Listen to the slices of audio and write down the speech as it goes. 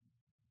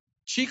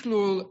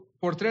Ciclul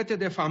Portrete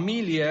de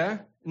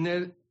familie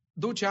ne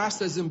duce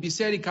astăzi în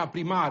biserica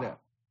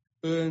primară.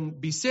 În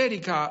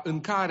biserica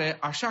în care,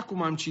 așa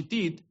cum am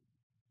citit,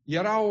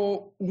 era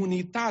o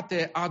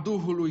unitate a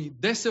Duhului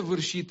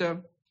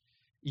desăvârșită,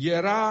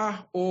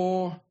 era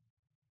o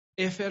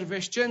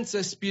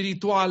efervescență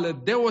spirituală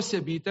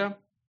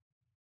deosebită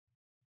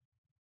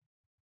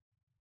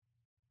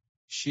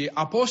și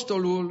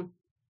apostolul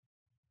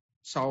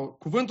sau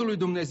cuvântul lui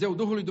Dumnezeu,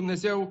 Duhul lui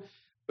Dumnezeu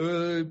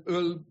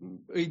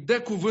îi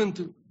dă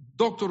cuvânt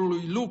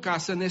doctorului Luca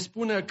să ne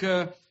spună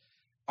că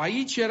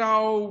aici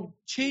erau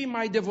cei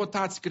mai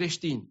devotați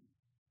creștini.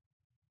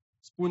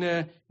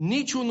 Spune,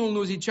 niciunul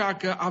nu zicea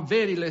că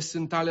averile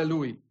sunt ale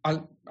lui,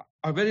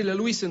 averile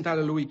lui sunt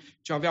ale lui,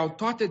 ci aveau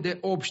toate de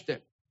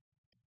obște.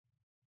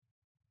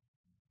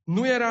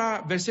 Nu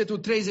era, versetul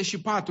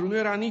 34, nu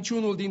era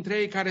niciunul dintre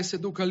ei care să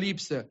ducă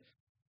lipsă.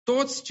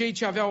 Toți cei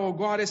ce aveau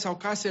ogoare sau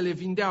case le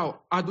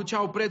vindeau,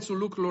 aduceau prețul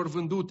lucrurilor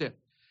vândute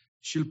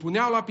și îl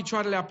puneau la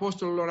picioarele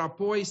apostolilor,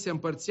 apoi se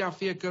împărțea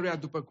fiecăruia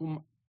după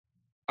cum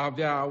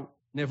aveau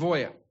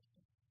nevoie.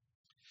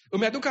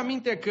 Îmi aduc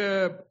aminte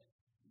că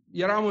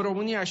eram în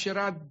România și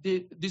era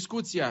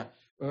discuția.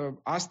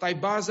 Asta e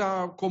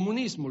baza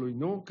comunismului,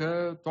 nu?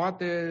 Că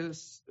toate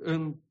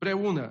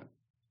împreună.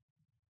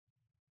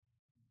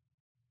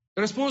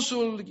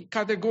 Răspunsul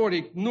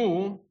categoric,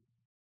 nu.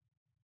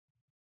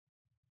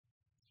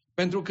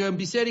 Pentru că în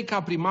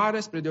biserica primară,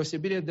 spre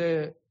deosebire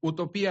de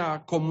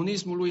utopia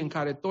comunismului în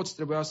care toți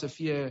trebuiau să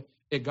fie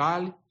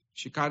egali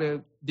și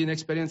care, din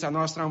experiența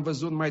noastră, am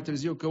văzut mai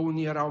târziu că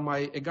unii erau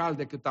mai egali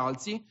decât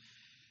alții,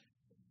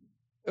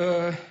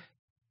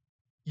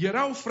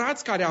 erau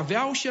frați care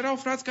aveau și erau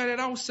frați care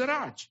erau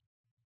săraci.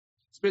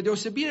 Spre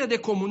deosebire de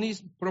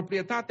comunism,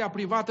 proprietatea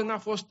privată n-a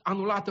fost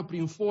anulată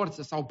prin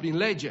forță sau prin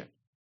lege.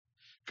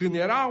 Când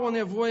era o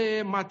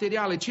nevoie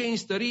materială, cei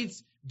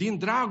înstăriți din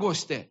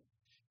dragoste,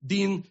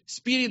 din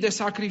spirit de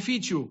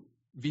sacrificiu,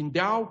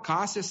 vindeau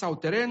case sau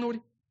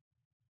terenuri,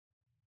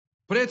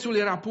 prețul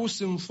era pus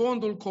în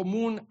fondul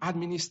comun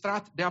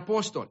administrat de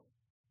apostoli.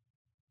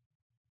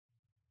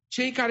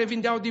 Cei care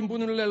vindeau din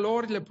bunurile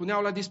lor le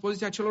puneau la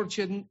dispoziția celor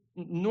ce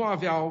nu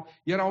aveau,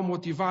 erau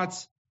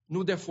motivați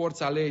nu de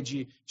forța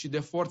legii, ci de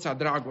forța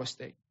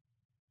dragostei.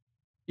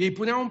 Ei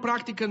puneau în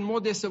practică în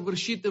mod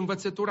desăvârșit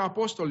învățătura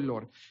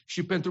apostolilor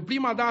și pentru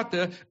prima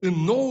dată în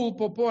noul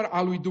popor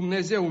al lui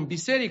Dumnezeu, în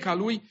biserica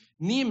lui,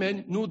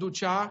 nimeni nu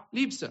ducea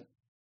lipsă.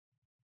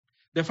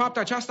 De fapt,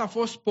 aceasta a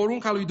fost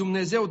porunca lui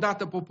Dumnezeu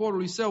dată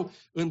poporului său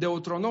în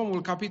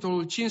Deuteronomul,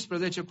 capitolul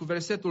 15, cu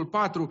versetul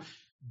 4.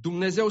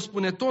 Dumnezeu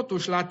spune,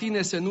 totuși la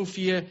tine să nu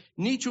fie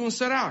niciun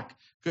sărac,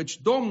 căci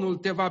Domnul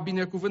te va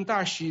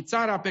binecuvânta și în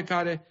țara pe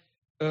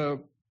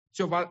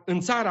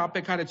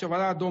care ți-o va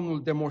da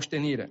Domnul de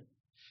moștenire.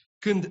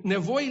 Când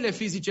nevoile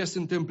fizice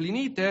sunt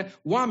împlinite,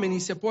 oamenii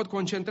se pot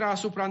concentra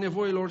asupra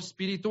nevoilor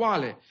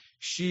spirituale.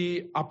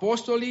 Și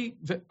apostolii,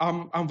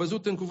 am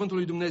văzut în cuvântul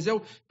lui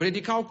Dumnezeu,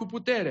 predicau cu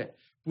putere.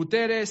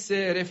 Putere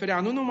se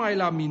referea nu numai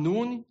la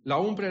minuni, la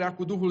umplerea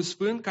cu Duhul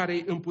Sfânt care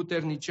îi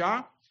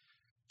împuternicea,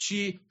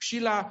 ci și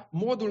la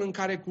modul în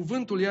care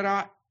cuvântul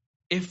era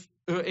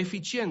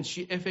eficient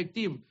și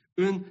efectiv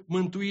în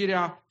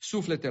mântuirea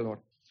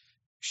sufletelor.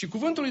 Și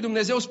cuvântul lui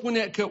Dumnezeu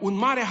spune că un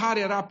mare har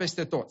era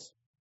peste toți.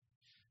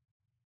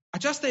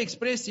 Această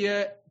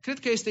expresie, cred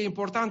că este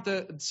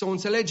importantă să o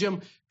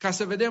înțelegem ca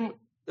să vedem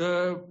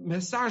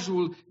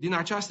mesajul din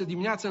această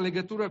dimineață în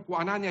legătură cu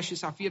Anania și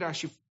Safira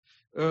și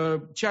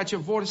ceea ce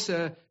vor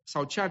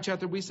sau ceea ce ar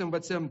trebui să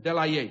învățăm de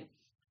la ei.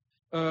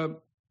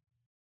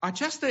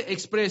 Această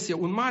expresie,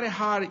 un mare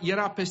har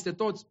era peste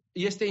toți,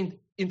 este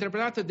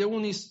interpretată de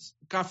unii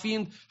ca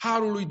fiind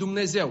harul lui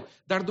Dumnezeu.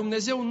 Dar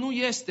Dumnezeu nu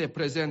este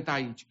prezent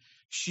aici.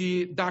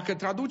 Și dacă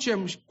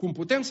traducem, cum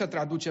putem să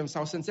traducem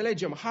sau să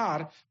înțelegem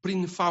har,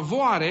 prin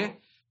favoare,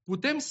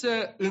 putem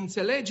să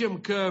înțelegem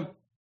că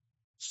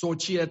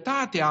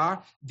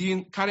societatea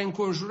din care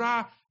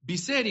înconjura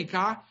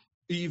biserica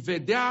îi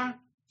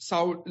vedea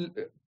sau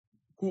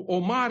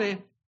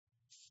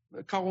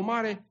ca o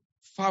mare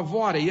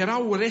favoare.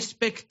 Erau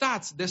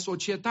respectați de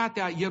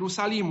societatea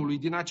Ierusalimului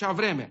din acea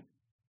vreme.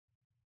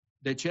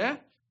 De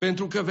ce?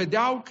 Pentru că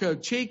vedeau că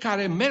cei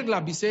care merg la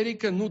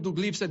biserică nu duc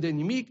lipsă de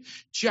nimic,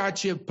 ceea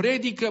ce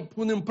predică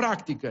pun în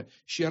practică.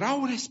 Și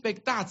erau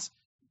respectați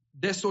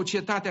de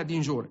societatea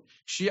din jur.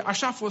 Și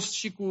așa a fost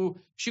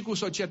și cu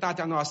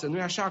societatea noastră. Nu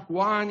e așa? Cu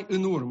ani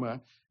în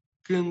urmă,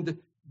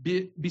 când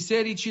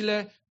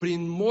bisericile,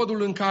 prin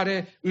modul în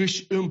care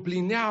își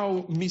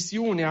împlineau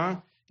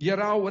misiunea,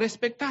 erau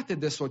respectate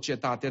de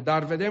societate.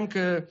 Dar vedem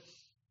că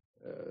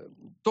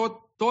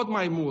tot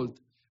mai mult,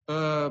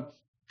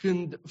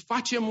 când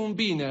facem un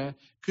bine,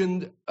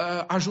 când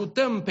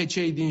ajutăm pe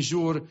cei din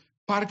jur,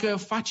 parcă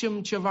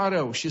facem ceva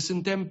rău și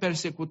suntem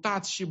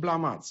persecutați și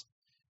blamați.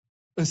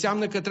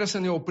 Înseamnă că trebuie să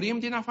ne oprim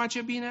din a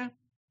face bine?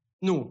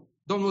 Nu.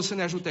 Domnul să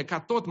ne ajute ca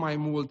tot mai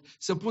mult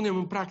să punem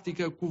în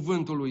practică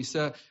cuvântul lui,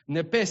 să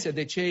ne pese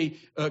de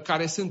cei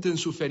care sunt în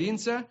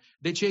suferință,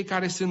 de cei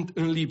care sunt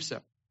în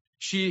lipsă.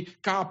 Și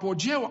ca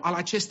apogeu al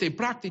acestei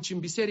practici în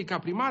biserica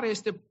primară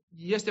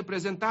este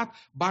prezentat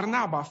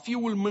Barnaba,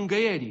 fiul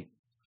mângâierii.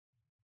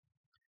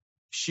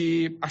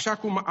 Și așa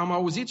cum am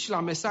auzit și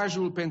la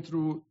mesajul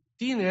pentru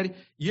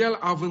tineri, el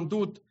a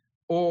vândut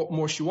o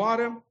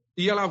moșioară,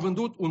 el a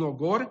vândut un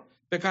ogor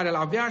pe care îl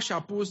avea și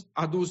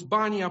a dus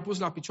banii, a pus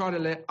la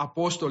picioarele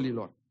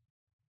apostolilor.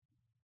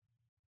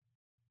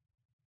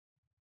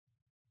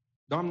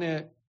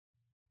 Doamne,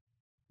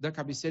 dă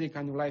ca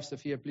biserica New Life să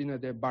fie plină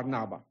de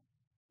Barnaba.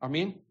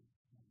 Amin?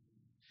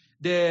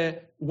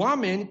 De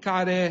oameni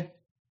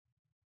care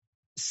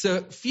să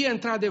fie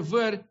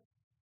într-adevăr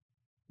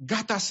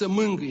gata să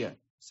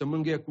mângâie. Să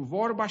mângâie cu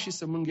vorba și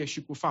să mângâie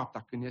și cu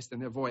fapta când este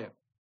nevoie.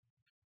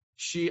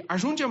 Și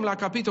ajungem la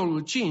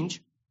capitolul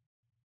 5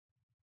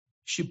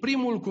 și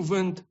primul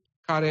cuvânt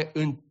care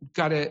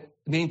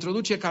ne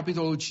introduce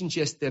capitolul 5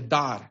 este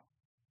dar.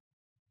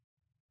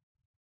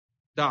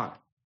 Dar.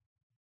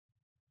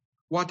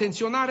 O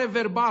atenționare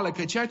verbală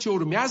că ceea ce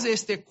urmează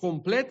este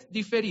complet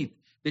diferit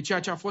de ceea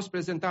ce a fost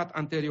prezentat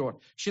anterior.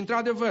 Și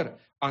într-adevăr,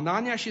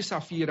 Anania și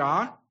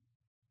Safira,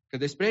 că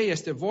despre ei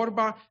este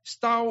vorba,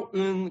 stau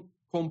în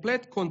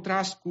complet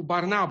contrast cu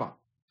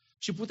Barnaba.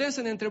 Și putem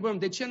să ne întrebăm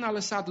de ce n-a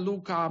lăsat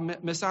Luca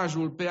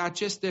mesajul pe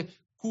aceste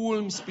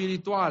culmi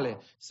spirituale,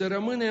 să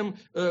rămânem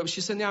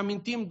și să ne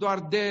amintim doar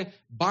de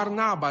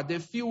Barnaba, de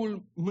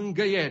fiul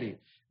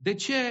mângâierii. De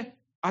ce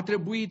a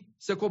trebuit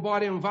să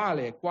coboare în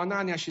vale cu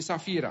Anania și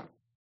Safira?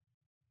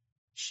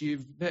 Și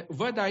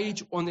văd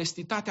aici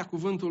onestitatea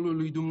cuvântului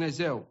lui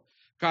Dumnezeu,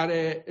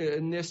 care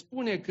ne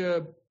spune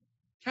că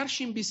chiar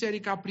și în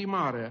biserica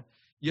primară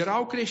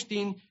erau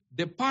creștini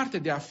departe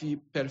de a fi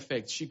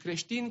perfecți și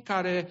creștini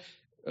care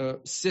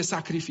se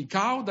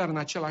sacrificau, dar în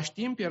același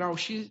timp erau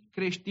și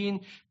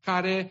creștini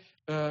care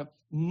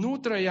nu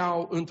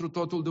trăiau întru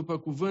totul după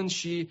cuvânt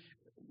și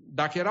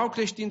dacă erau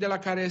creștini de la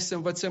care să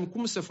învățăm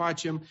cum să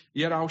facem,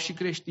 erau și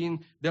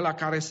creștini de la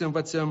care să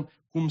învățăm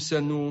cum să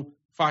nu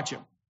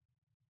facem.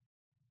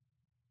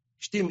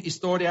 Știm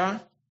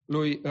istoria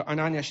lui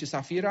Anania și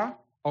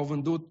Safira, au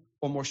vândut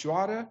o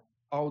moșoară,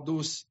 au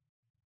dus,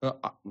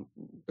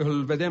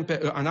 îl vedem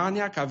pe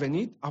Anania că a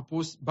venit, a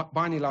pus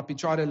banii la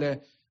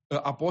picioarele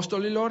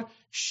apostolilor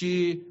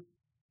și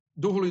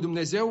Duhul lui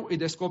Dumnezeu îi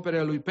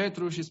descopere lui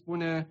Petru și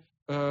spune: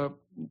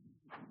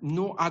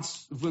 nu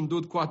ați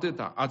vândut cu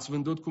atâta, ați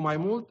vândut cu mai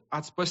mult,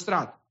 ați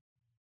păstrat.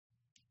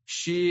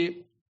 Și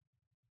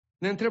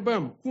ne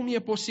întrebăm, cum e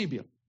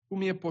posibil?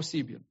 Cum e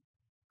posibil?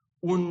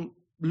 Un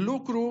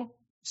lucru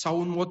sau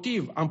un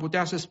motiv, am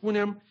putea să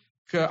spunem,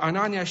 că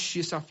Anania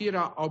și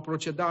Safira au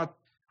procedat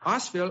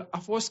astfel, a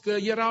fost că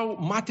erau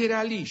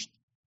materialiști.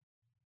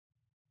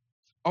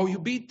 Au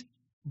iubit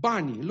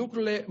banii,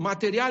 lucrurile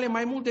materiale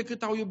mai mult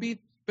decât au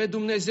iubit pe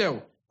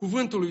Dumnezeu,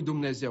 cuvântul lui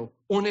Dumnezeu,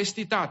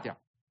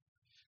 onestitatea.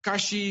 Ca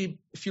și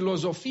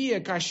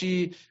filozofie, ca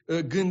și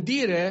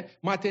gândire,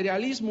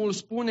 materialismul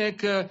spune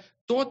că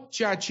tot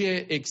ceea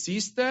ce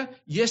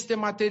există este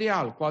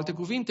material. Cu alte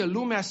cuvinte,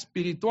 lumea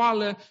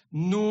spirituală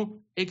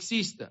nu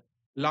există.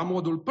 La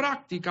modul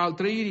practic al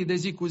trăirii de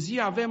zi cu zi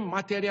avem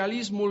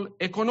materialismul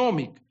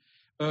economic.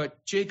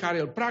 Cei care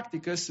îl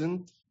practică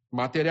sunt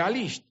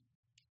materialiști.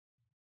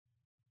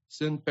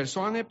 Sunt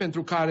persoane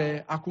pentru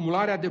care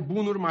acumularea de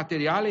bunuri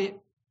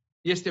materiale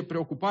este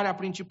preocuparea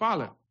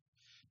principală.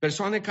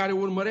 Persoane care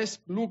urmăresc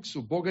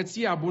luxul,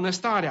 bogăția,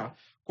 bunăstarea,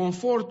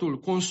 confortul,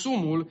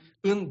 consumul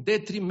în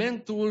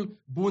detrimentul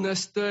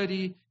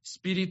bunăstării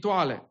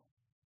spirituale.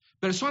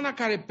 Persoana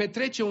care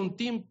petrece un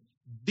timp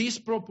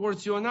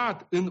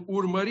disproporționat în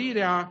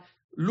urmărirea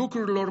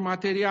lucrurilor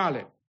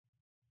materiale,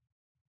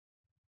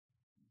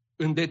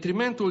 în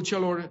detrimentul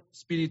celor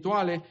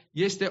spirituale,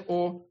 este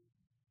o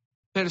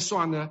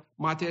persoană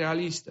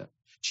materialistă.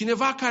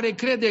 Cineva care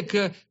crede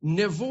că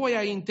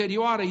nevoia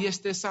interioară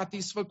este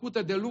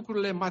satisfăcută de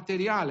lucrurile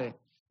materiale,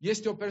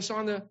 este o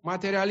persoană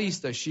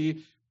materialistă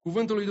și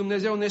cuvântul lui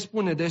Dumnezeu ne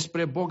spune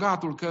despre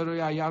bogatul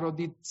căruia i-a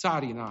rodit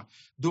țarina.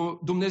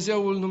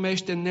 Dumnezeu îl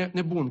numește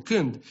nebun.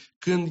 Când?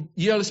 Când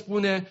el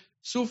spune,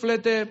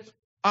 suflete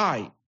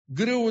ai,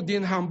 grâul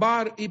din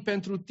hambar e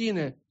pentru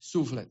tine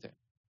suflete.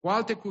 Cu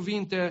alte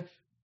cuvinte,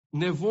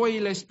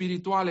 nevoile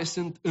spirituale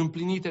sunt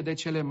împlinite de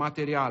cele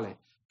materiale.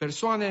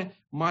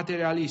 Persoane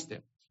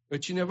materialiste.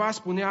 Cineva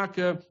spunea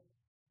că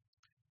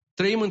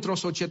trăim într-o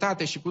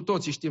societate, și cu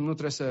toții știm, nu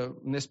trebuie să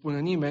ne spună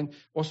nimeni,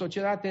 o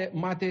societate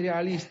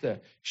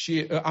materialistă.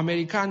 Și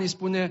americanii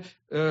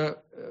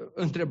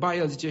întreba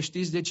el, zice,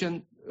 știți de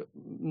ce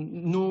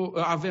nu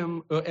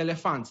avem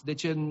elefanți? De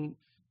ce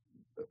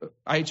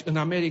aici în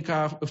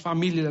America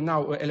familiile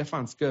n-au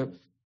elefanți? Că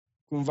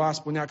cumva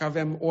spunea că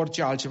avem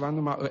orice altceva,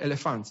 numai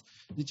elefanți.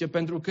 Zice,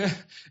 pentru că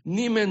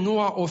nimeni nu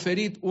a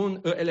oferit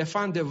un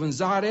elefant de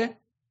vânzare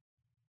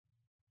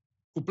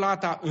cu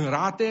plata în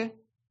rate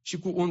și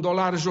cu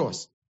 $1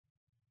 jos.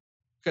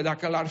 Că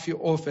dacă l-ar fi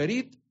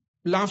oferit,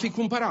 l-am fi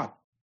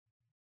cumpărat.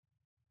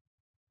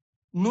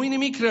 Nu-i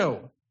nimic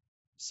rău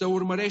să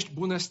urmărești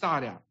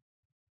bunăstarea,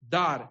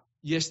 dar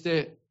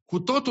este cu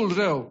totul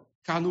rău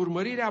ca în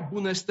urmărirea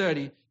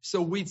bunăstării să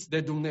uiți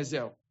de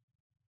Dumnezeu.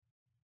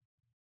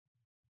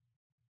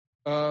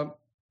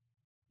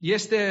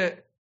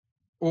 Este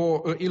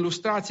o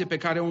ilustrație pe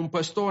care un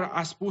păstor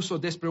a spus-o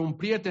despre un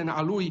prieten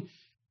al lui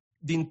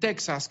din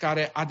Texas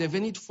care a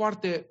devenit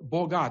foarte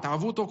bogat. A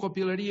avut o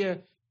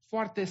copilărie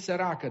foarte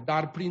săracă,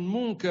 dar prin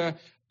muncă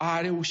a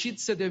reușit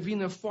să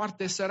devină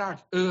foarte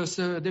sărac,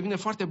 să devină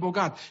foarte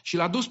bogat. Și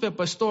l-a dus pe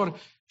păstor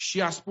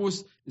și a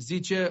spus,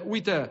 zice,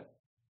 uite,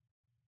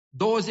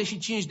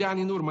 25 de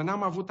ani în urmă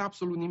n-am avut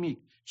absolut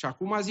nimic. Și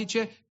acum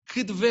zice,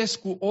 cât vezi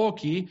cu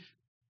ochii,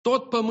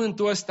 tot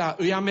pământul ăsta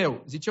e a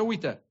meu. Zice,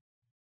 uite,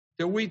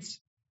 te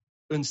uiți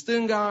în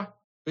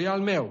stânga, e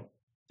al meu.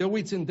 Te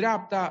uiți în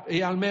dreapta,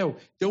 e al meu.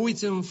 Te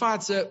uiți în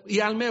față,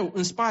 e al meu.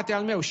 În spate,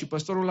 al meu. Și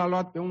păstorul l-a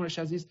luat pe umăr și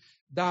a zis,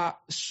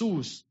 da,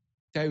 sus,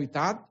 te-ai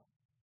uitat?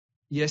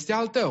 Este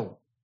al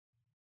tău.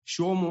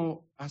 Și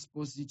omul a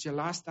spus, zice,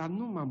 la asta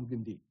nu m-am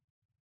gândit.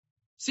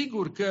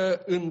 Sigur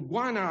că în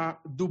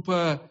goana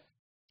după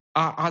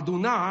a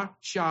aduna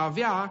și a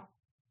avea,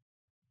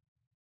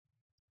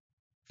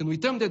 când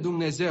uităm de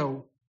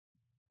Dumnezeu,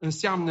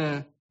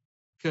 înseamnă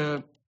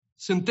că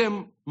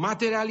suntem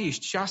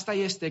materialiști și asta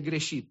este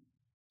greșit.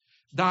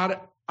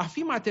 Dar a fi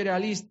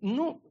materialist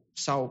nu,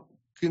 sau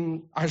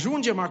când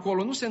ajungem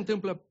acolo, nu se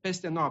întâmplă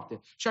peste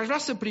noapte. Și aș vrea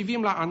să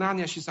privim la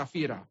Anania și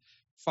Safira.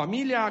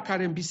 Familia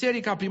care în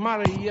biserica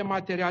primară e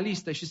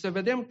materialistă și să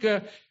vedem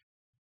că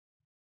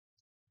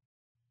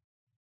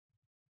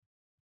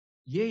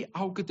ei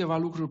au câteva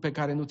lucruri pe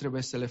care nu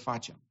trebuie să le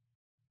facem.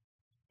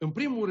 În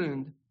primul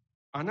rând,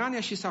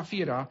 Anania și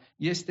Safira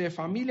este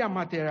familia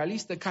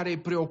materialistă care e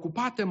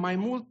preocupată mai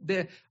mult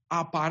de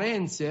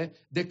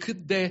aparențe decât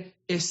de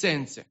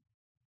esențe.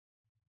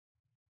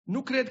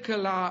 Nu cred că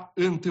la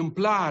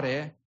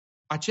întâmplare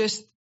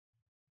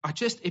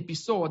acest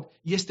episod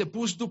este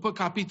pus după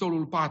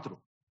capitolul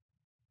 4.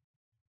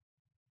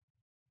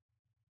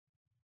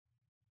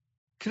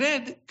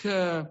 Cred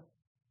că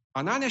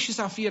Anania și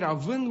Safira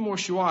vând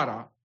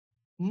moșioara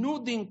nu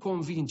din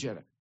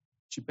convingere,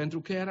 ci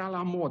pentru că era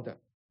la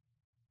modă.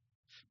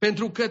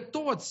 Pentru că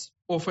toți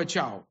o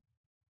făceau.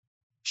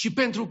 Și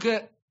pentru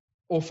că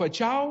o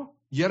făceau,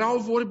 erau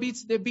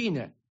vorbiți de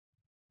bine.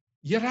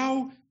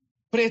 Erau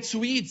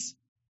prețuiți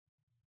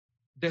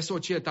de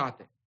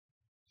societate.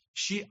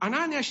 Și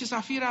Anania și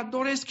Safira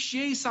doresc și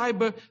ei să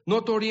aibă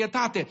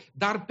notorietate,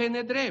 dar pe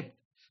nedrept.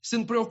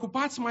 Sunt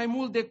preocupați mai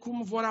mult de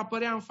cum vor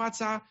apărea în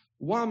fața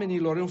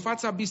oamenilor, în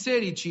fața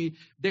bisericii,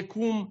 de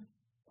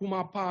cum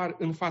apar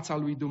în fața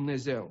lui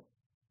Dumnezeu.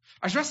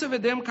 Aș vrea să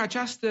vedem că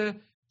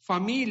această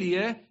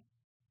familie,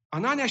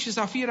 Anania și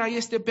Safira,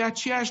 este pe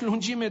aceeași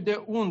lungime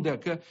de undă,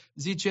 că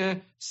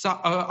zice,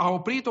 a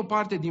oprit o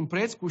parte din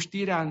preț cu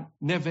știrea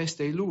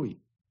nevestei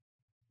lui.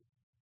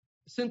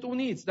 Sunt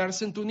uniți, dar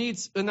sunt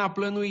uniți în a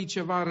plănui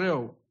ceva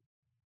rău.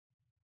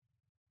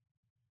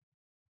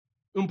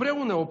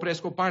 Împreună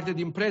opresc o parte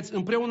din preț,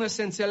 împreună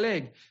se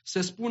înțeleg,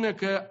 să spună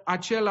că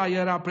acela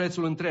era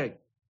prețul întreg.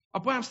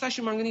 Apoi am stat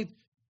și m-am gândit,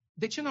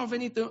 de ce n-au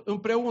venit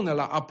împreună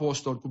la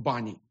apostol cu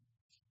banii?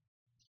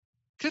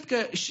 Cred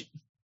că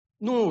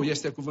nu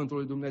este cuvântul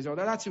lui Dumnezeu,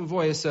 dar dați-mi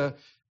voie să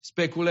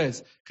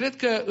speculez. Cred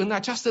că în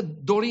această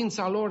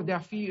dorință a lor de a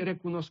fi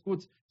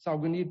recunoscuți, s-au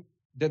gândit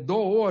de 2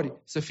 ori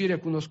să fie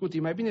recunoscut, e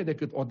mai bine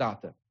decât o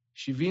dată.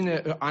 Și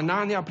vine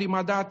Anania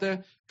prima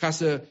dată ca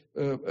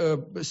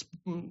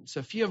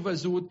să fie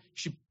văzut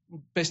și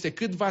peste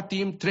câtva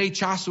timp, 3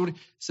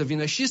 ceasuri, să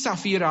vină și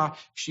Safira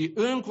și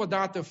încă o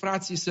dată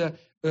frații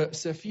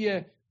să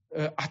fie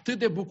atât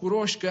de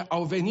bucuroși că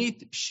au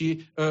venit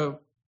și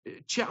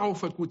ce au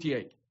făcut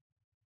ei.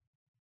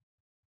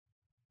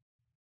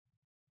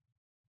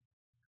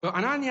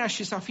 Anania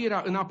și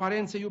Safira în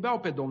aparență iubeau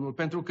pe Domnul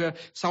pentru că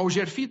s-au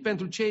jertfit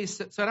pentru cei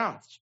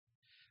săraci.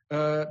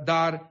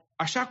 Dar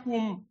așa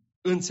cum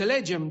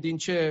înțelegem din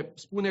ce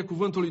spune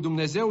cuvântul lui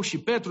Dumnezeu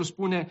și Petru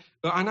spune,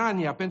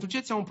 Anania, pentru ce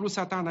ți-a umplut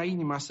Satana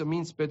inima să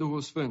minți pe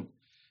Duhul Sfânt?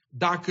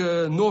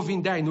 Dacă nu o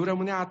vindeai, nu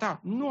rămânea a ta.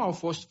 Nu au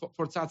fost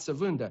forțați să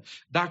vândă.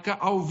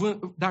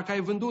 Dacă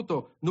ai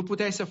vândut-o, nu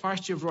puteai să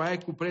faci ce vroiai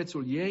cu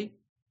prețul ei?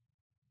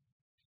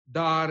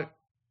 Dar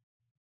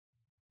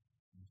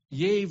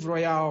ei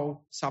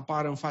vroiau să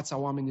apară în fața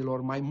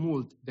oamenilor mai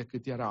mult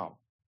decât erau.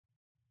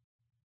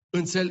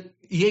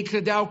 Ei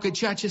credeau că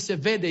ceea ce se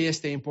vede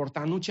este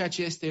important, nu ceea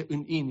ce este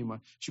în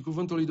inimă. Și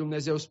cuvântul lui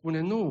Dumnezeu spune,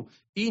 nu,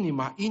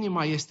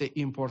 inima este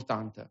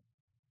importantă.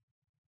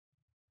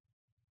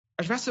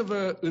 Aș vrea să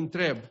vă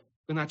întreb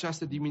în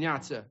această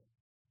dimineață,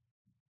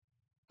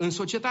 în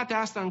societatea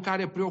asta în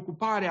care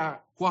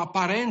preocuparea cu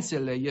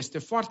aparențele este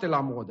foarte la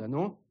modă,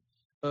 nu?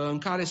 În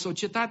care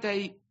societatea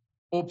e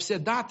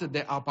obsedată de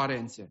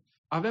aparențe.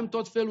 Avem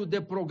tot felul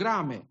de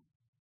programe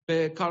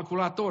pe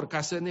calculator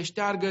ca să ne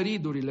șteargă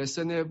ridurile,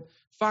 să ne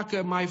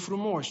facă mai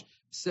frumoși,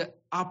 să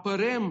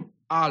apărăm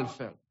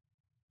altfel.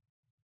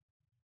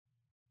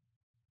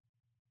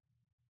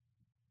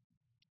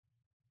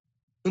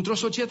 Într-o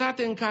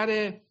societate în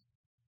care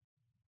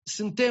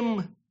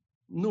suntem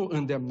nu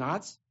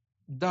îndemnați,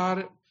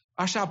 dar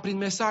așa prin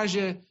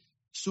mesaje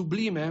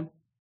sublime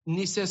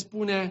ni se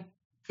spune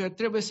că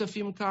trebuie să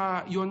fim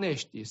ca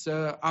ioneștii,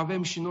 să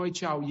avem și noi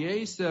ce au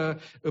ei,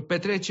 să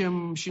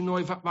petrecem și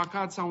noi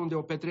vacanța unde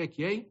o petrec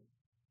ei.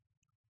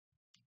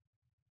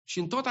 Și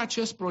în tot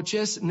acest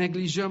proces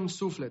neglijăm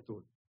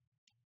sufletul.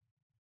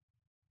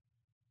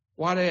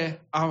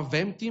 Oare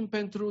avem timp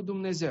pentru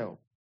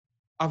Dumnezeu?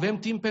 Avem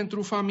timp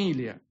pentru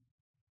familie?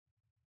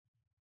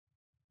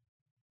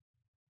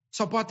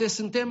 Sau poate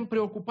suntem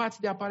preocupați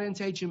de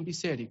aparențe aici în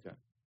biserică?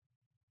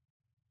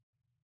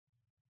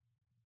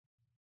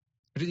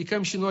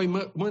 Ridicăm și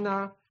noi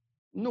mâna,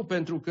 nu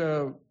pentru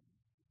că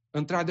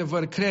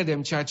într-adevăr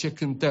credem ceea ce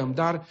cântăm,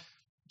 dar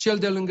cel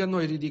de lângă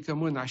noi ridică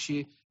mâna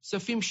și să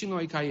fim și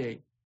noi ca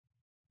ei.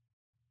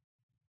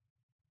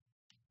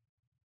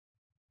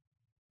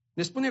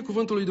 Ne spune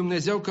cuvântul lui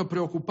Dumnezeu că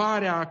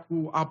preocuparea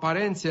cu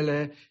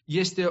aparențele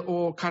este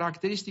o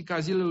caracteristică a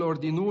zilelor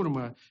din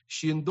urmă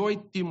și în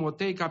 2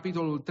 Timotei,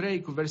 capitolul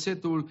 3, cu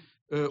versetul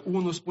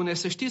 1 spune: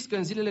 să știți că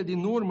în zilele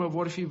din urmă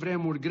vor fi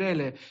vremuri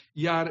grele,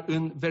 iar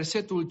în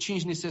versetul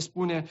 5 ni se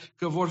spune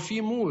că vor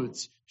fi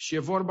mulți și e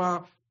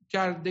vorba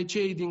chiar de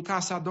cei din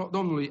casa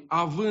Domnului,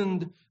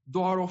 având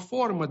doar o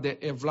formă de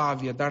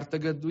evlavie, dar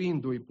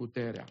tăgăduindu-i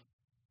puterea.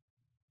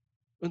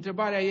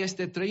 Întrebarea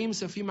este, trăim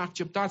să fim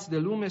acceptați de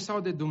lume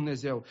sau de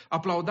Dumnezeu?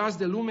 Aplaudați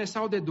de lume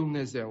sau de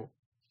Dumnezeu?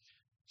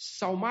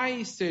 Sau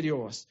mai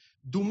serios,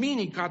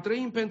 duminica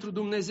trăim pentru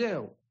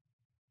Dumnezeu,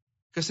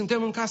 că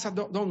suntem în casa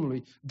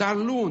Domnului, dar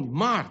luni,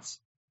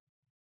 marți,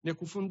 ne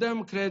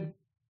cufundăm, cred,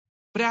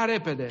 prea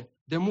repede,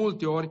 de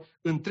multe ori,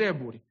 în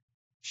treburi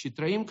și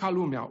trăim ca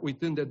lumea,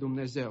 uitând de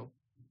Dumnezeu.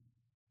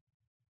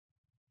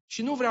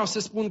 Și nu vreau să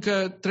spun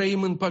că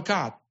trăim în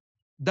păcat,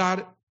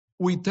 dar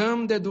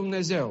uităm de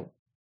Dumnezeu.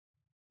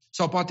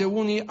 Sau poate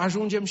unii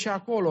ajungem și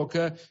acolo,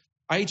 că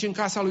aici în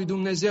casa lui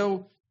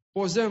Dumnezeu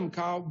pozăm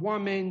ca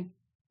oameni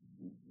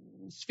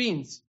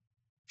sfinți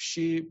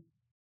și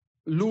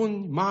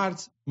luni,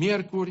 marți,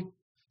 miercuri,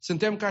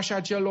 suntem ca și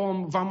acel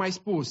om, v-am mai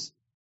spus,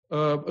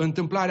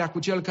 întâmplarea cu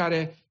cel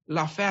care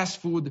la fast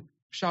food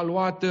și-a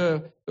luat,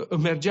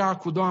 mergea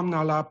cu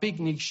doamna la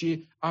picnic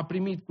și a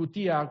primit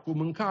cutia cu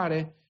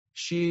mâncare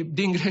și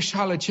din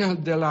greșeală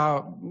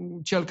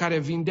cel care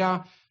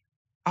vindea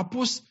a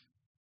pus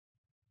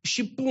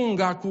și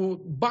punga cu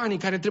banii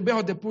care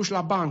trebuiau depuși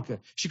la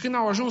bancă. Și când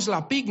au ajuns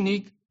la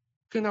picnic,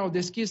 când au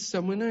deschis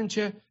să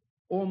mănânce,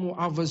 omul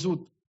a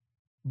văzut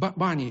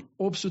banii,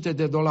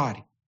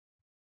 $800.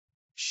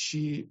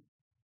 Și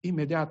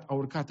imediat a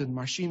urcat în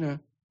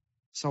mașină,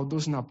 s-au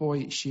dus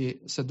înapoi și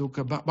să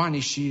ducă banii.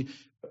 Și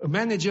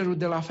managerul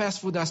de la fast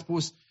food a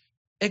spus: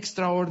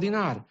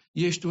 extraordinar,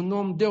 ești un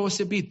om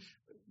deosebit,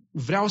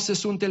 vreau să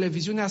sun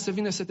televiziunea să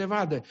vină să te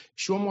vadă.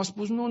 Și omul a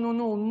spus: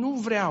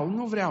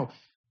 nu vreau.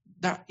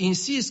 Dar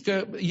insist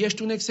că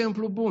ești un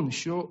exemplu bun.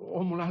 Și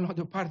omul a luat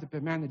deoparte pe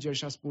manager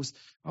și a spus: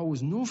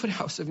 auzi, nu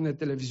vreau să vină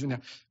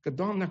televiziunea, că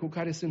doamna cu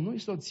care sunt nu-i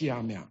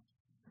soția mea.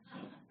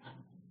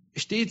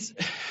 Știți,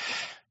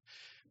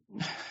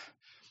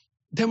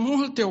 de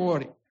multe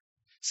ori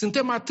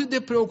suntem atât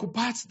de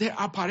preocupați de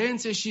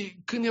aparențe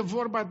și când e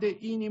vorba de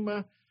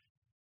inimă.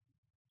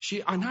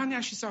 Și Anania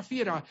și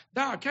Safira,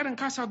 da, chiar în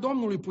casa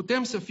Domnului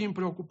putem să fim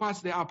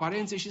preocupați de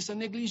aparențe și să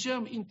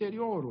neglijăm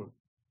interiorul.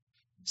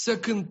 Să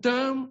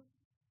cântăm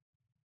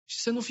și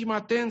să nu fim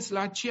atenți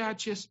la ceea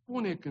ce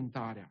spune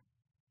cântarea.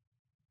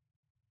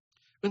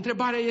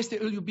 Întrebarea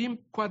este, îl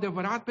iubim cu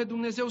adevărat pe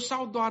Dumnezeu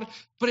sau doar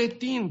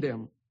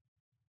pretindem?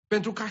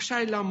 Pentru că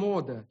așa e la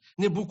modă.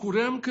 Ne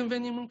bucurăm când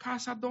venim în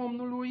casa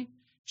Domnului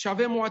și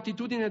avem o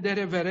atitudine de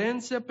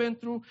reverență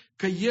pentru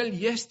că El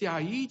este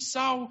aici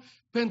sau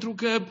pentru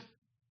că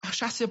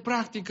așa se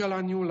practică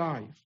la New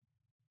Life.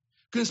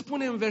 Când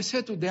spunem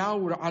versetul de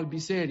aur al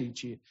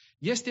bisericii,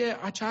 este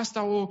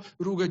aceasta o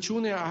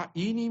rugăciune a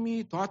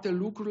inimii, toate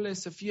lucrurile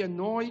să fie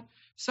noi,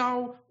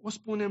 sau o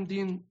spunem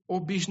din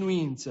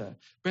obișnuință?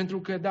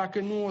 Pentru că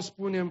dacă nu o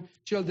spunem,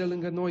 cel de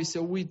lângă noi se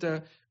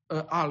uită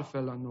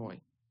altfel la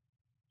noi.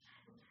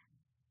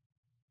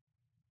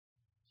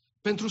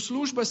 Pentru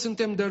slujbă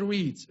suntem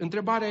dăruiți.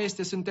 Întrebarea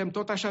este, suntem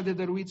tot așa de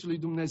dăruiți lui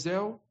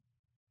Dumnezeu?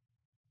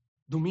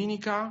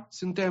 Duminica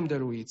suntem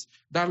dăruiți.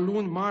 Dar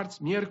luni,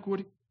 marți,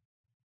 miercuri,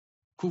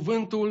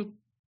 cuvântul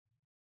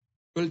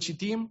îl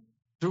citim,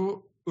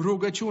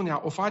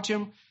 rugăciunea o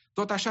facem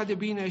tot așa de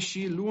bine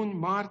și luni,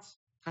 marți,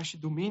 ca și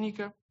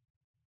duminică.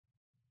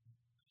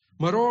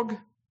 Mă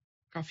rog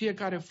ca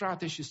fiecare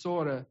frate și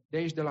soră de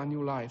aici, de la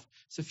New Life,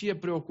 să fie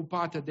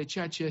preocupată de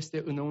ceea ce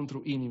este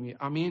înăuntru inimii.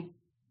 Amin?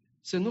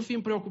 Să nu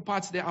fim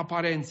preocupați de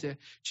aparențe,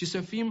 ci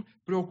să fim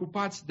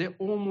preocupați de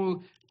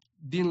omul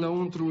din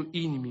lăuntrul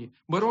inimii.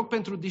 Mă rog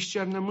pentru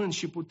discernământ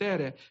și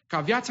putere,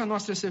 ca viața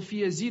noastră să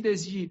fie zi de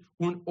zi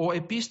o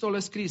epistolă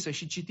scrisă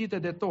și citită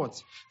de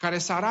toți, care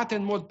să arate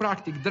în mod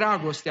practic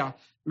dragostea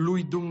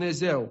lui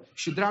Dumnezeu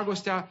și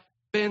dragostea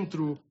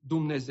pentru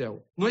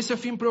Dumnezeu. Noi să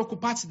fim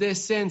preocupați de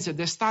esențe,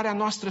 de starea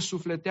noastră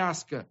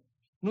sufletească,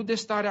 nu de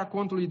starea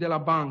contului de la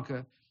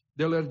bancă,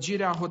 de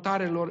lărgirea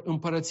hotarelor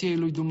împărăției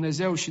lui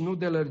Dumnezeu și nu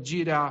de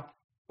lărgirea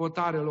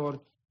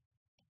hotarelor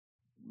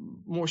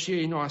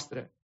moșiei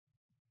noastre.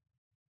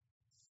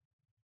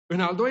 În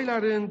al doilea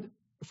rând,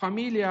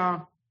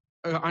 familia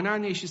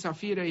Ananiei și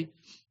Safirei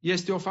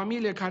este o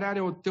familie care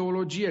are o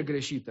teologie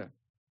greșită.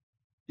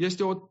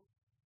 Este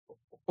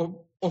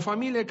o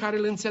familie care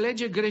îl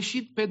înțelege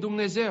greșit pe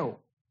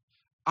Dumnezeu.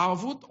 Au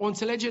avut o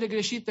înțelegere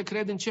greșită,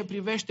 cred, în ce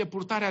privește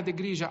purtarea de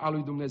grijă a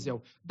lui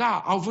Dumnezeu. Da,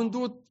 au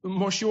vândut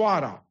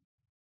moșioara.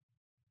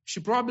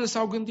 Și probabil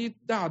s-au gândit,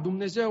 da,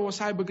 Dumnezeu o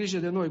să aibă grijă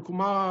de noi,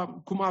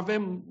 cum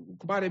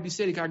are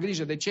biserica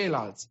grijă de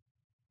ceilalți.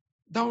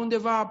 Dar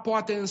undeva,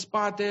 poate în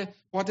spate,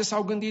 poate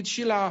s-au gândit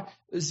și la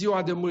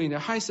ziua de mâine.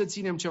 Hai să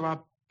ținem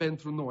ceva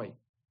pentru noi.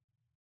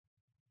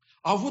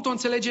 Au avut o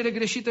înțelegere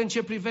greșită în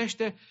ce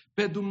privește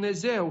pe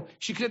Dumnezeu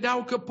și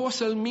credeau că pot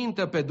să-L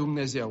mintă pe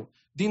Dumnezeu.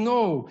 Din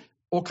nou,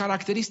 o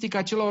caracteristică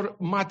a celor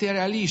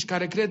materialiști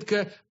care cred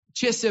că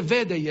ce se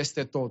vede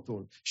este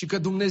totul și că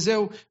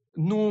Dumnezeu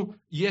nu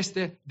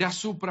este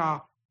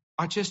deasupra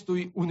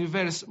acestui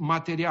univers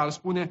material.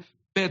 Spune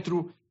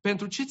Petru,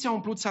 pentru ce ți-a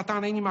umplut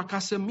Satana inima ca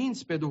să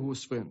minți pe Duhul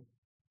Sfânt?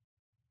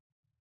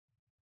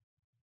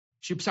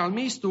 Și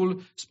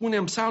psalmistul spune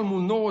în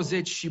Psalmul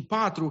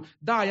 94,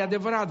 da, e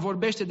adevărat,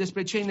 vorbește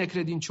despre cei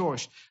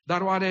necredincioși,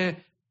 dar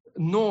oare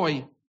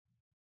noi,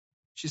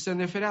 și să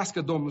ne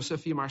ferească Domnul să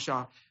fim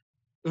așa,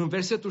 în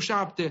versetul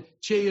 7,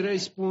 cei răi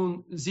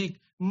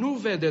zic, nu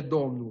vede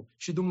Domnul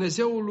și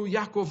Dumnezeul lui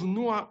Iacov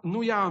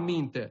nu ia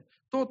aminte.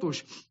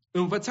 Totuși,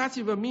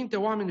 învățați-vă minte,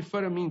 oameni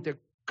fără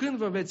minte, când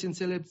vă veți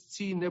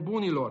înțelepți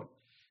nebunilor?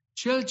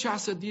 Cel ce a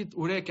sădit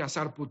urechea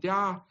s-ar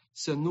putea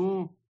să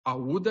nu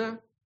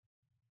audă?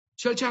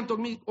 Cel ce a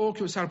întocmit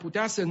ochiul s-ar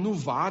putea să nu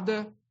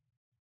vadă?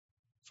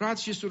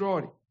 Frați și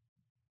surori,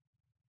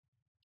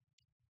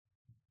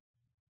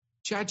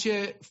 ceea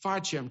ce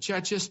facem,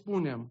 ceea ce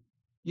spunem,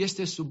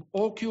 este sub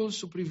ochiul,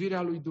 sub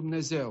privirea lui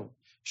Dumnezeu.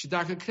 Și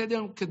dacă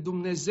credem că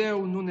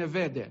Dumnezeu nu ne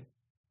vede,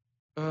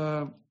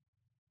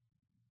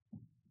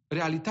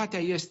 realitatea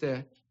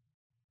este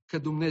că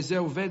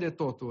Dumnezeu vede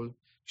totul.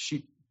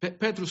 Și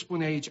Petru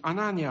spune aici,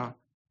 Anania,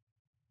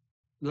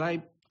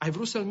 ai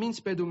vrut să-L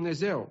minți pe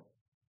Dumnezeu,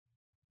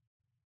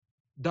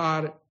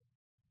 dar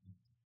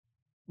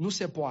nu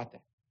se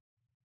poate.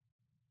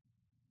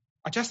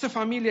 Această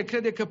familie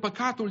crede că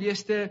păcatul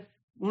este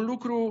un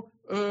lucru,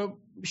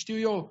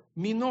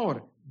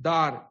 minor,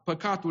 dar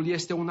păcatul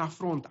este un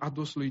afront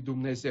adus lui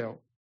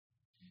Dumnezeu.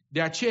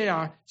 De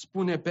aceea,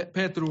 spune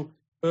Petru,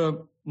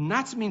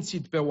 n-ați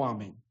mințit pe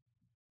oameni,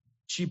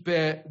 ci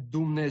pe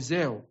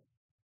Dumnezeu.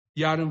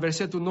 Iar în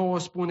versetul 9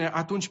 spune,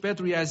 atunci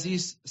Petru i-a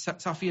zis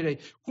Safirei,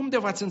 cum de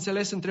v-ați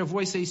înțeles între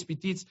voi să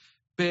ispitiți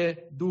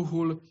pe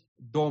Duhul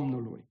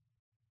Domnului?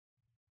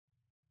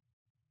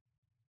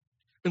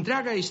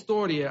 Întreaga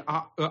istorie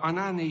a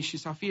Ananiei și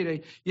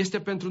Safirei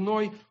este pentru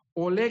noi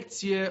o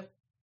lecție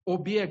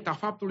obiect a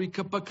faptului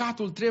că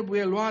păcatul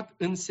trebuie luat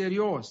în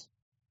serios.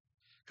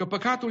 Că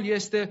păcatul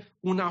este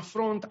un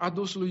afront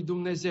adus lui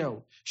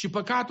Dumnezeu. Și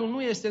păcatul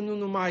nu este nu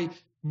numai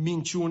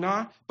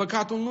minciuna,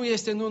 păcatul nu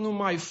este nu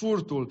numai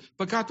furtul,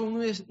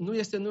 păcatul nu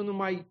este nu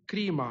numai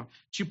crima,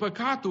 ci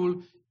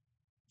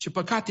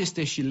păcat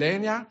este și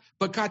lenea,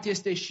 păcat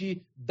este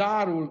și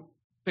darul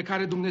pe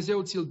care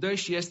Dumnezeu ți-l dă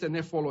și este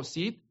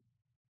nefolosit,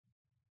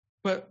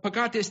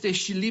 păcat este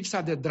și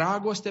lipsa de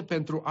dragoste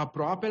pentru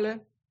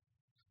aproapele,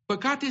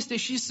 păcat este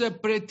și să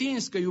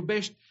pretinzi că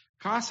iubești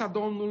casa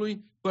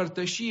Domnului,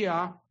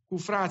 părtășia cu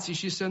frații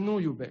și să nu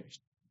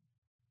iubești.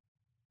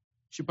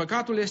 Și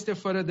păcatul este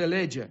fără de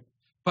lege.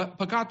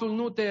 Păcatul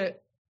nu te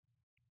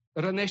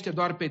rănește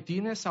doar pe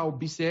tine sau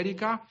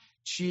biserica,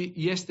 ci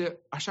este,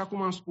 așa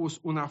cum am spus,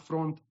 un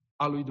afront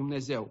al lui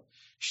Dumnezeu.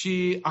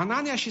 Și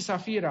Anania și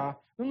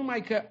Safira, nu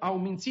numai că au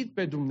mințit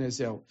pe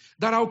Dumnezeu,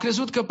 dar au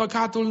crezut că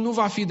păcatul nu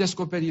va fi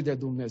descoperit de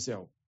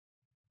Dumnezeu.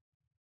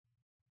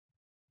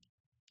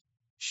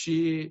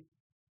 Și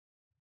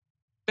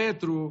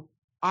Petru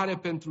are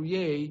pentru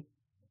ei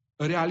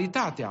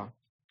realitatea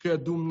că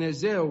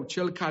Dumnezeu,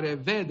 Cel care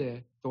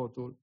vede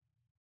totul,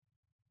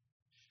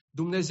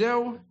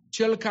 Dumnezeu,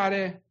 Cel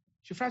care,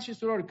 și frați și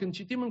surori, când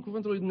citim în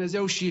Cuvântul lui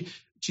Dumnezeu și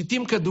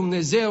citim că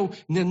Dumnezeu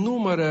ne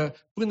numără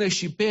până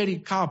și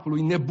perii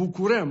capului, ne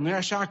bucurăm, nu-i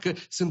așa? Că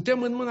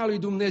suntem în mâna lui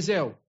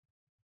Dumnezeu.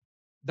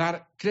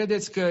 Dar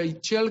credeți că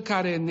Cel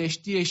care ne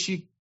știe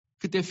și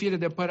câte fire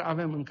de păr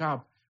avem în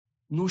cap,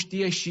 nu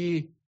știe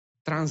și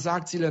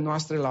tranzacțiile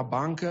noastre la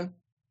bancă?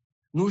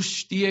 Nu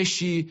știe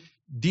și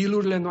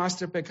dealurile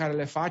noastre pe care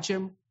le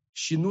facem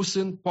și nu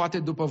sunt poate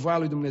după voia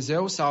lui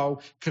Dumnezeu?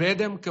 Sau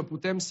credem că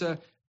putem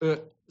să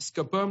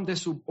scăpăm de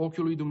sub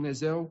ochiul lui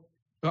Dumnezeu?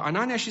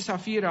 Anania și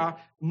Safira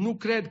nu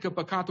cred că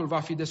păcatul va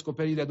fi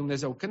descoperit de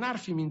Dumnezeu, că n-ar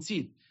fi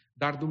mințit,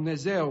 dar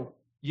Dumnezeu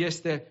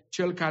este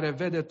Cel care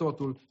vede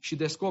totul și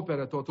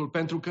descoperă totul,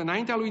 pentru că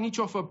înaintea Lui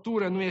nicio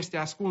făptură nu este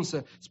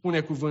ascunsă,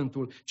 spune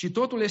cuvântul, ci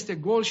totul este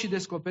gol și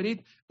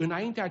descoperit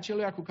înaintea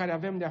aceluia cu care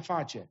avem de-a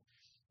face.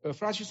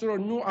 Frați și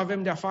surori, nu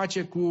avem de-a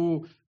face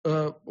cu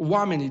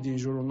oamenii din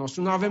jurul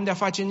nostru, nu avem de-a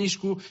face nici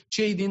cu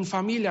cei din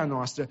familia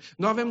noastră,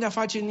 nu avem de-a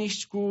face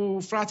nici cu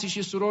frații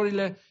și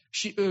surorile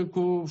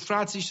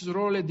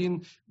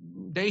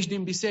de aici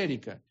din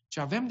biserică, ci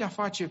avem de-a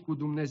face cu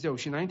Dumnezeu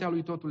și înaintea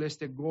Lui totul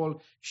este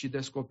gol și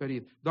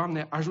descoperit.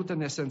 Doamne,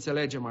 ajută-ne să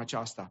înțelegem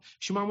aceasta.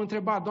 Și m-am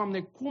întrebat,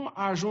 Doamne, cum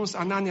a ajuns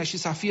Anania și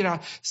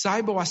Safira să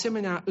aibă o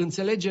asemenea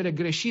înțelegere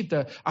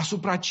greșită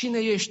asupra cine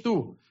ești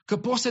Tu? Că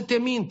poți să te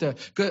mintă,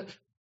 că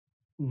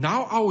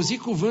n-au auzit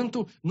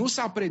cuvântul, nu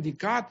s-a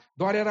predicat,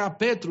 doar era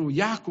Petru,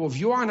 Iacov,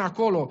 Ioan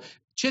acolo.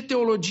 Ce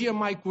teologie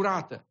mai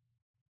curată!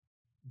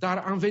 Dar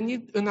am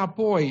venit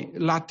înapoi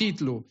la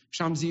titlu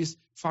și am zis,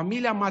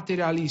 familia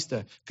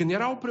materialistă. Când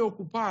erau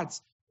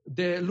preocupați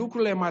de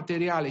lucrurile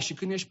materiale și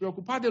când ești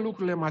preocupat de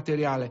lucrurile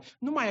materiale,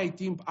 nu mai ai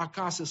timp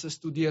acasă să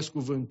studiezi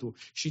cuvântul.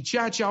 Și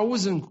ceea ce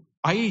auzi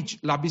aici,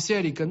 la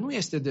biserică, nu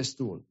este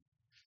destul.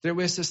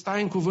 Trebuie să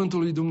stai în cuvântul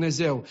lui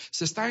Dumnezeu,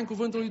 să stai în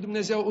cuvântul lui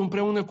Dumnezeu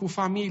împreună cu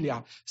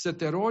familia, să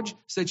te rogi,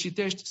 să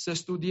citești, să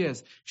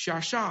studiezi. Și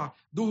așa,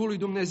 Duhul lui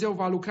Dumnezeu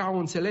va lucra o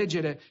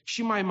înțelegere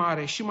și mai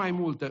mare și mai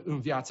multă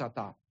în viața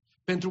ta.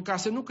 Pentru ca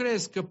să nu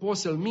crezi că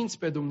poți să-L minți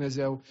pe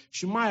Dumnezeu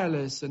și mai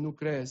ales să nu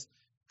crezi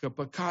că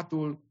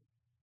păcatul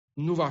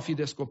nu va fi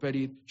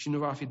descoperit și nu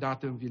va fi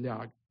dat în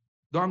vileag.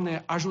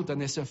 Doamne,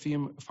 ajută-ne să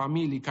fim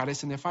familii care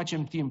să ne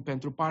facem timp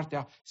pentru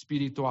partea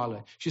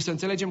spirituală și să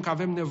înțelegem că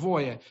avem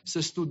nevoie să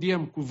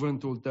studiem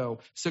cuvântul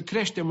Tău, să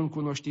creștem în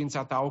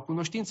cunoștința Ta, o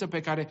cunoștință pe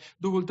care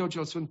Duhul Tău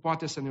cel Sfânt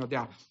poate să ne-o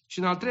dea. Și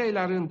în al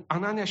treilea rând,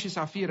 Anania și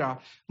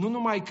Safira, nu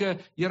numai că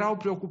erau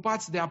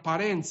preocupați de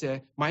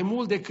aparențe, mai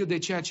mult decât de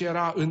ceea ce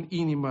era în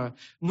inimă,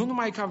 nu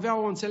numai că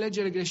aveau o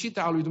înțelegere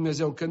greșită a lui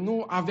Dumnezeu, că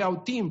nu aveau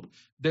timp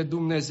de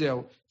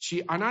Dumnezeu, ci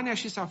Anania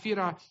și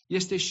Safira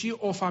este și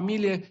o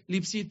familie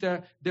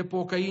lipsită de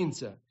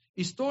pocăință.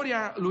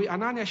 Istoria lui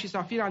Anania și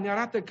Safira ne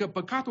arată că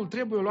păcatul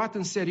trebuie luat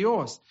în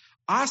serios.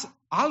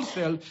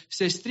 Altfel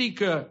se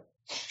strică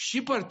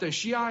și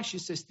părtășia și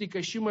se strică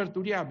și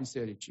mărturia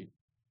bisericii.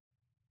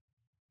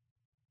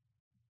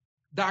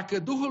 Dacă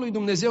Duhul lui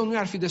Dumnezeu nu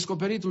i-ar fi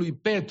descoperit lui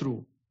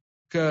Petru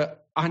că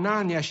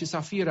Anania și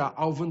Safira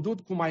au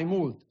vândut cu mai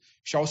mult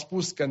și au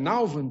spus că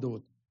n-au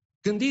vândut,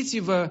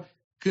 gândiți-vă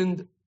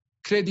când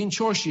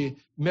credincioșii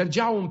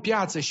mergeau în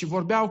piață și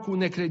vorbeau cu un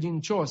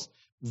necredincios,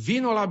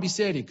 vino la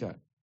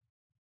biserică.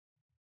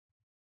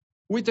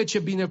 Uite ce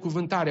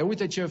binecuvântare,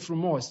 uite ce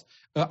frumos.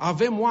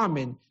 Avem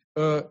oameni,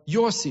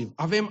 Iosif,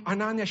 avem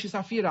Anania și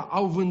Safira,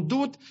 au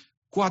vândut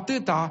cu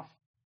atâta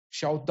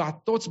și au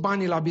dat toți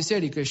banii la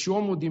biserică și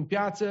omul din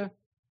piață,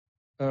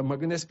 mă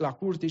gândesc la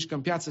Curtiș, că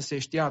în piață se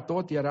știa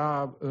tot,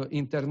 era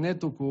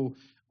internetul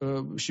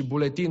și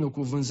buletinul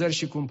cu vânzări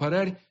și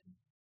cumpărări.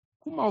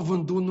 Cum au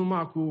vândut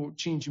numai cu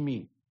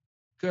 5.000?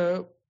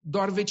 Că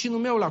doar vecinul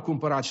meu l-a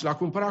cumpărat și l-a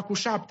cumpărat cu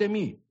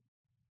 7.000.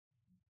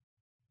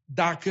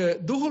 Dacă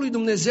Duhul lui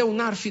Dumnezeu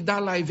n-ar fi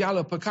dat la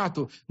iveală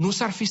păcatul, nu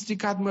s-ar fi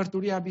stricat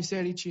mărturia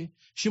bisericii?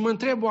 Și mă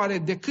întreb oare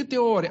de câte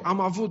ori am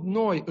avut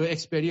noi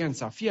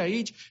experiența, fie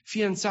aici,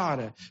 fie în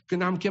țară,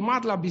 când am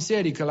chemat la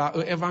biserică, la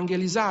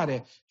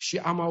evangelizare și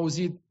am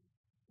auzit,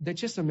 de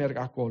ce să merg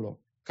acolo?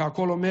 Că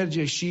acolo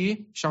merge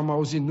și am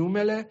auzit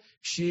numele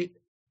și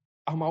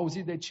am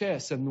auzit de ce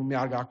să nu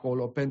meargă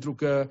acolo, pentru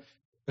că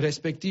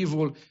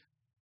respectivul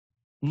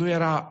nu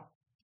era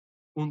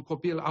un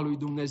copil al lui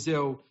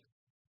Dumnezeu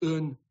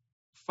în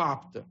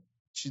faptă,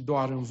 ci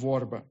doar în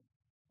vorbă.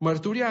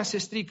 Mărturia se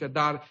strică,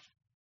 dar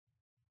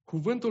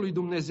cuvântul lui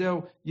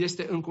Dumnezeu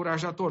este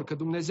încurajator, că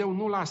Dumnezeu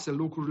nu lasă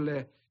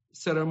lucrurile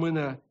să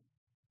rămână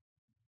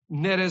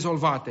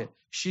nerezolvate.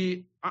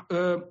 Și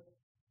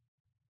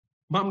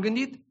m-am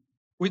gândit,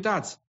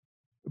 uitați,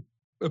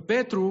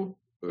 Petru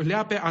le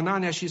ia pe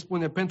Anania și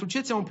spune, pentru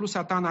ce ți-a umplut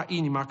Satana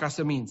inima ca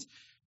să minți?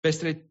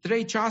 Peste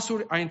 3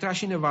 ceasuri a intrat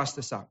și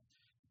nevastă sa.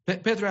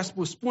 Petru i-a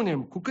spus,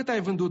 spune-mi, cu cât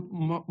ai vândut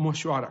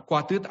moșoara? Cu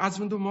atât ați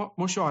vândut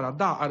moșoara?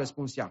 Da, a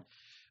răspuns ea.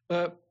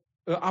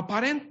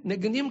 Aparent ne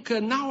gândim că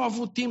n-au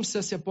avut timp să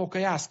se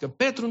pocăiască.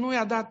 Petru nu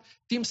i-a dat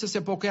timp să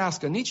se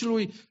pocăiască, nici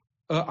lui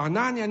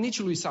Anania, nici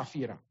lui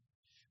Safira.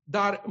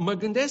 Dar mă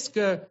gândesc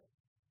că,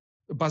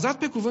 bazat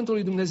pe cuvântul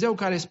lui Dumnezeu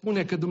care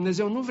spune că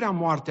Dumnezeu nu vrea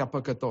moartea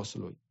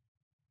păcătosului,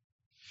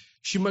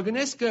 și mă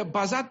gândesc că,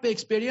 bazat pe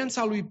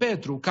experiența lui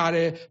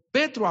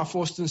Petru a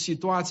fost în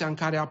situația în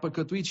care a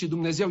păcătuit și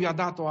Dumnezeu i-a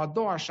dat o a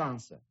doua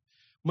șansă.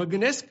 Mă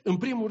gândesc, în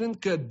primul rând,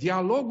 că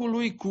dialogul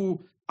lui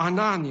cu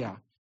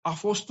Anania a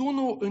fost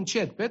unul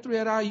încet. Petru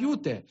era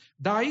iute,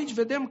 dar aici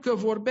vedem că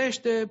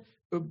vorbește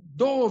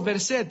 2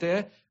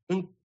 versete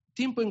în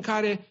timp în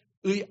care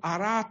îi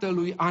arată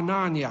lui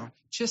Anania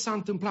ce s-a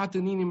întâmplat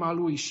în inima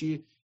lui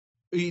și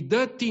îi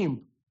dă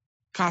timp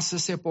ca să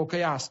se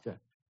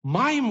pocăiască.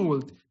 Mai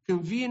mult,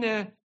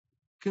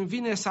 când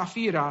vine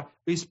Safira,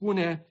 îi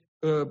spune,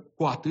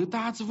 cu atât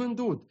ați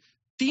vândut.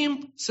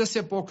 Timp să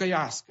se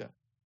pocăiască.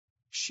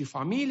 Și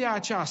familia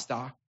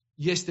aceasta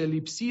este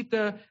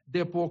lipsită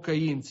de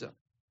pocăință.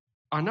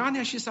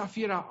 Anania și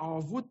Safira au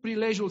avut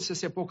prilejul să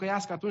se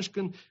pocăiască atunci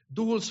când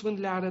Duhul Sfânt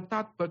le-a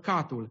arătat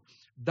păcatul,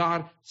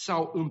 dar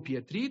s-au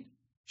împietrit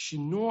și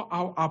nu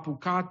au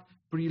apucat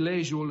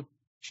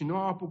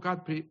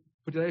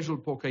prilejul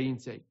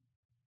pocăinței.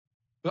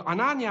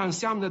 Anania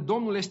înseamnă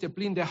Domnul este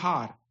plin de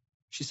har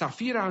și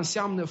Safira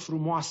înseamnă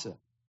frumoasă.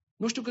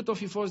 Nu știu cât o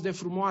fi fost de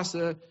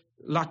frumoasă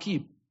la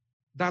chip,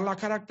 dar la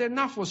caracter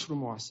n-a fost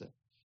frumoasă.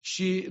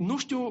 Și nu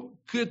știu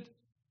cât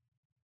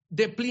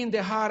de plin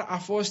de har a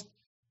fost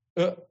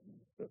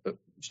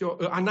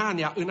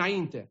Anania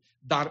înainte,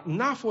 dar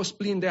n-a fost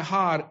plin de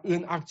har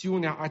în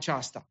acțiunea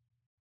aceasta.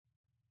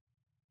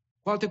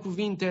 Cu alte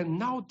cuvinte,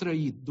 n-au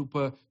trăit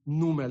după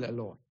numele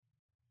lor.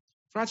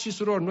 Frați și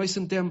surori, noi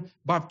suntem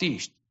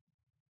baptiști,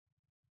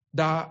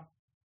 dar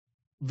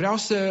vreau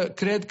să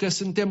cred că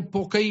suntem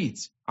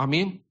pocăiți.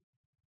 Amin?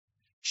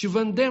 Și vă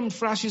îndemn,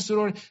 frați și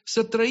surori,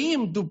 să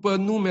trăim după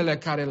numele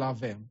care îl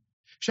avem.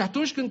 Și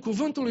atunci când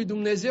cuvântul lui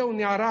Dumnezeu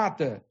ne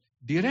arată,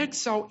 direct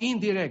sau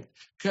indirect,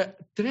 că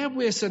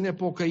trebuie să ne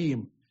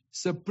pocăim,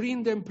 să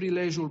prindem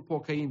prilejul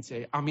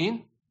pocăinței.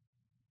 Amin?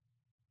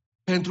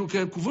 Pentru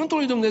că cuvântul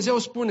lui Dumnezeu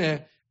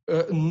spune,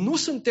 nu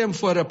suntem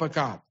fără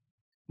păcat.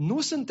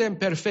 Nu suntem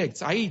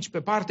perfecți aici,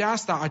 pe partea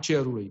asta a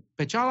cerului.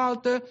 Pe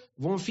cealaltă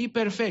vom fi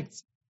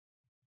perfecți.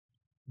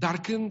 Dar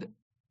când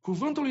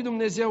cuvântul lui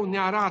Dumnezeu ne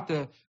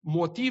arată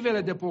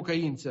motivele de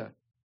pocăință,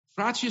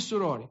 frați și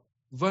surori,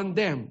 vă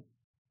îndemn,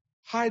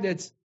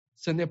 haideți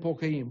să ne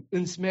pocăim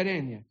în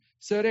smerenie,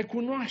 să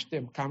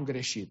recunoaștem că am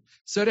greșit,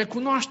 să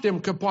recunoaștem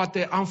că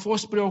poate am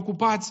fost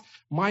preocupați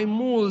mai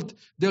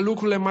mult de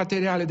lucrurile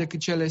materiale decât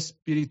cele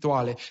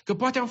spirituale, că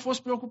poate am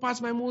fost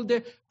preocupați mai mult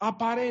de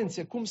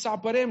aparențe, cum să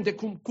apărem, de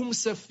cum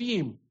să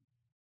fim.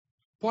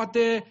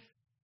 Poate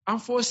am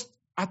fost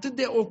atât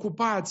de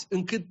ocupați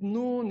încât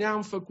nu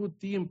ne-am făcut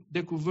timp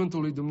de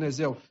cuvântul lui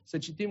Dumnezeu, să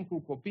citim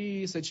cu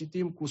copiii, să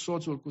citim cu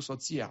soțul, cu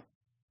soția.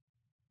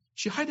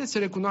 Și haideți să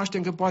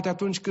recunoaștem că poate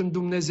atunci când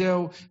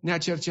Dumnezeu ne-a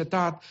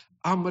cercetat,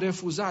 am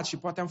refuzat și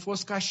poate am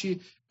fost ca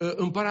și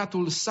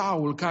împăratul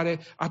Saul, care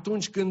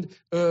atunci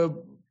când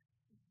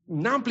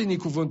n-a împlinit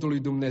cuvântul lui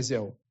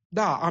Dumnezeu,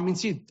 da, a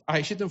mințit, a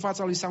ieșit în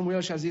fața lui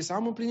Samuel și a zis,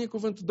 am împlinit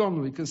cuvântul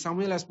Domnului. Când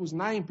Samuel a spus,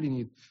 n-ai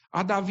împlinit,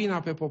 a dat vina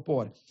pe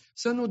popor.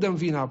 Să nu dăm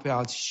vina pe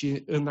alții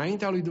și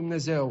înaintea lui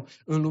Dumnezeu,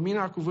 în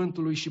lumina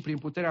cuvântului și prin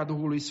puterea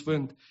Duhului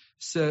Sfânt,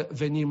 să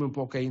venim în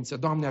pocăință.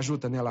 Doamne,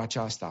 ajută-ne la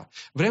aceasta.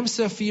 Vrem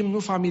să fim nu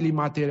familii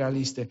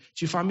materialiste,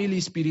 ci familii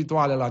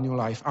spirituale la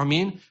New Life.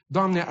 Amin?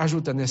 Doamne,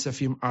 ajută-ne să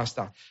fim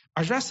asta.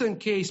 Aș vrea să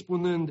închei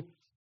spunând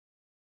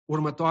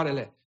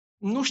următoarele.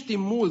 Nu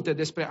știm multe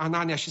despre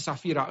Anania și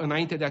Safira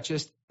înainte de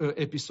acest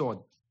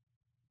episod.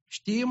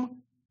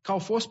 Știm că au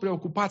fost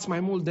preocupați mai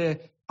mult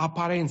de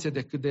aparențe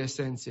decât de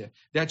esențe.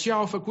 De aceea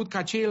au făcut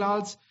ca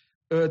ceilalți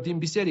din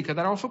biserică,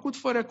 dar au făcut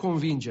fără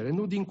convingere,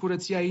 nu din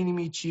curăția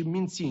inimii, ci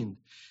mințind.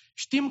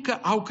 Știm că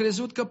au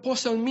crezut că pot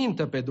să-L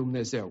mintă pe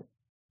Dumnezeu.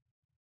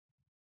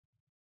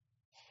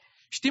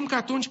 Știm că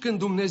atunci când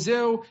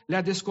Dumnezeu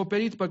le-a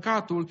descoperit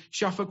păcatul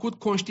și a făcut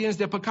conștienți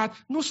de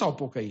păcat, nu s-au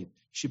pocăit.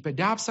 Și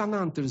pedeapsa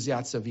n-a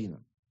întârziat să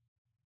vină.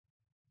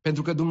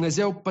 Pentru că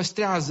Dumnezeu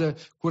păstrează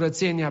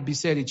curățenia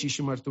bisericii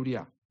și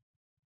mărturia.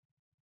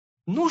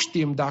 Nu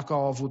știm dacă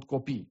au avut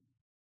copii.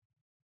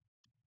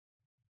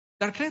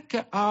 Dar cred că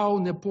au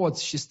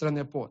nepoți și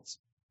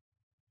strănepoți.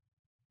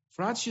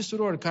 Frați și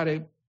surori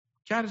care,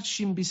 chiar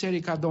și în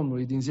Biserica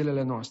Domnului din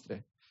zilele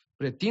noastre,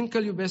 pretind că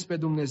îl iubesc pe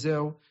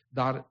Dumnezeu,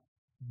 dar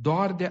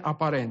doar de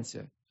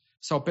aparențe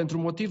sau pentru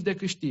motiv de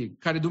câștig,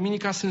 care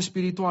duminica sunt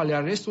spirituale,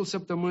 iar restul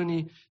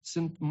săptămânii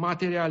sunt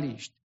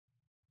materialiști.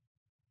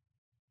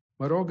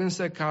 Mă rog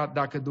însă ca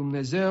dacă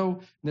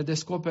Dumnezeu ne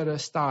descoperă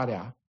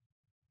starea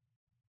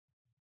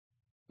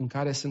în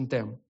care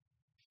suntem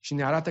și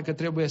ne arată că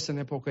trebuie să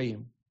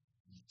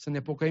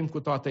ne pocăim cu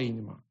toată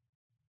inima.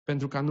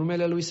 Pentru ca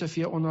numele Lui să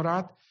fie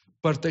onorat,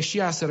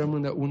 părtășia să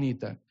rămână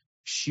unită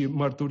și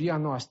mărturia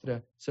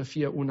noastră să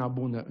fie una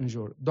bună în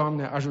jur.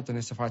 Doamne, ajută-ne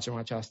să facem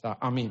aceasta.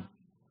 Amin.